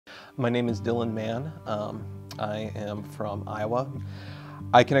My name is Mann. I am from Iowa.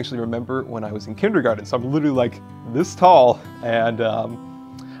 I can actually remember when I was in kindergarten, so I'm literally like this tall, and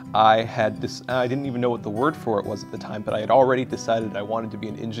I didn't even know what the word for it was at the time, but I had already decided I wanted to be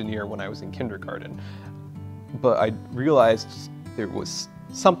an engineer when I was in kindergarten. But I realized there was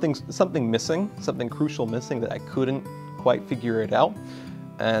something missing, something crucial missing, that I couldn't quite figure it out.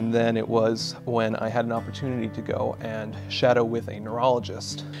 And then it was when I had an opportunity to go and shadow with a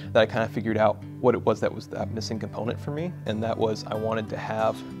neurologist that I kind of figured out what it was that missing component for me, and that was I wanted to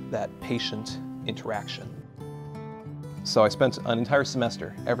have that patient interaction. So I spent an entire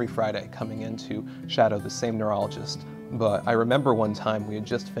semester every Friday coming in to shadow the same neurologist. But I remember one time we had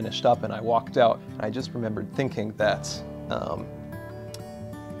just finished up and I walked out, and I just remembered thinking that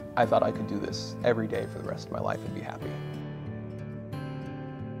I thought I could do this every day for the rest of my life and be happy.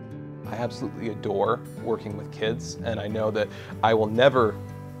 I absolutely adore working with kids, and I know that I will never,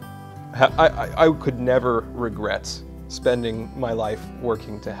 I could never regret spending my life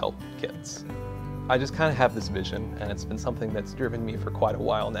working to help kids. I just kind of have this vision, and it's been something that's driven me for quite a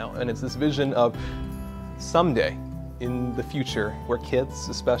while now, and it's this vision of someday in the future where kids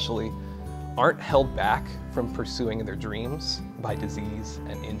especially aren't held back from pursuing their dreams by disease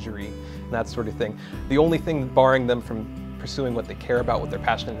and injury and that sort of thing. The only thing barring them from pursuing what they care about, what they're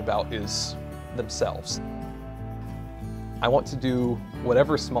passionate about, is themselves. I want to do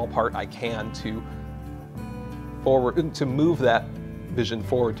whatever small part I can to move that vision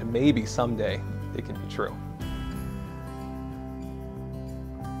forward to maybe someday it can be true.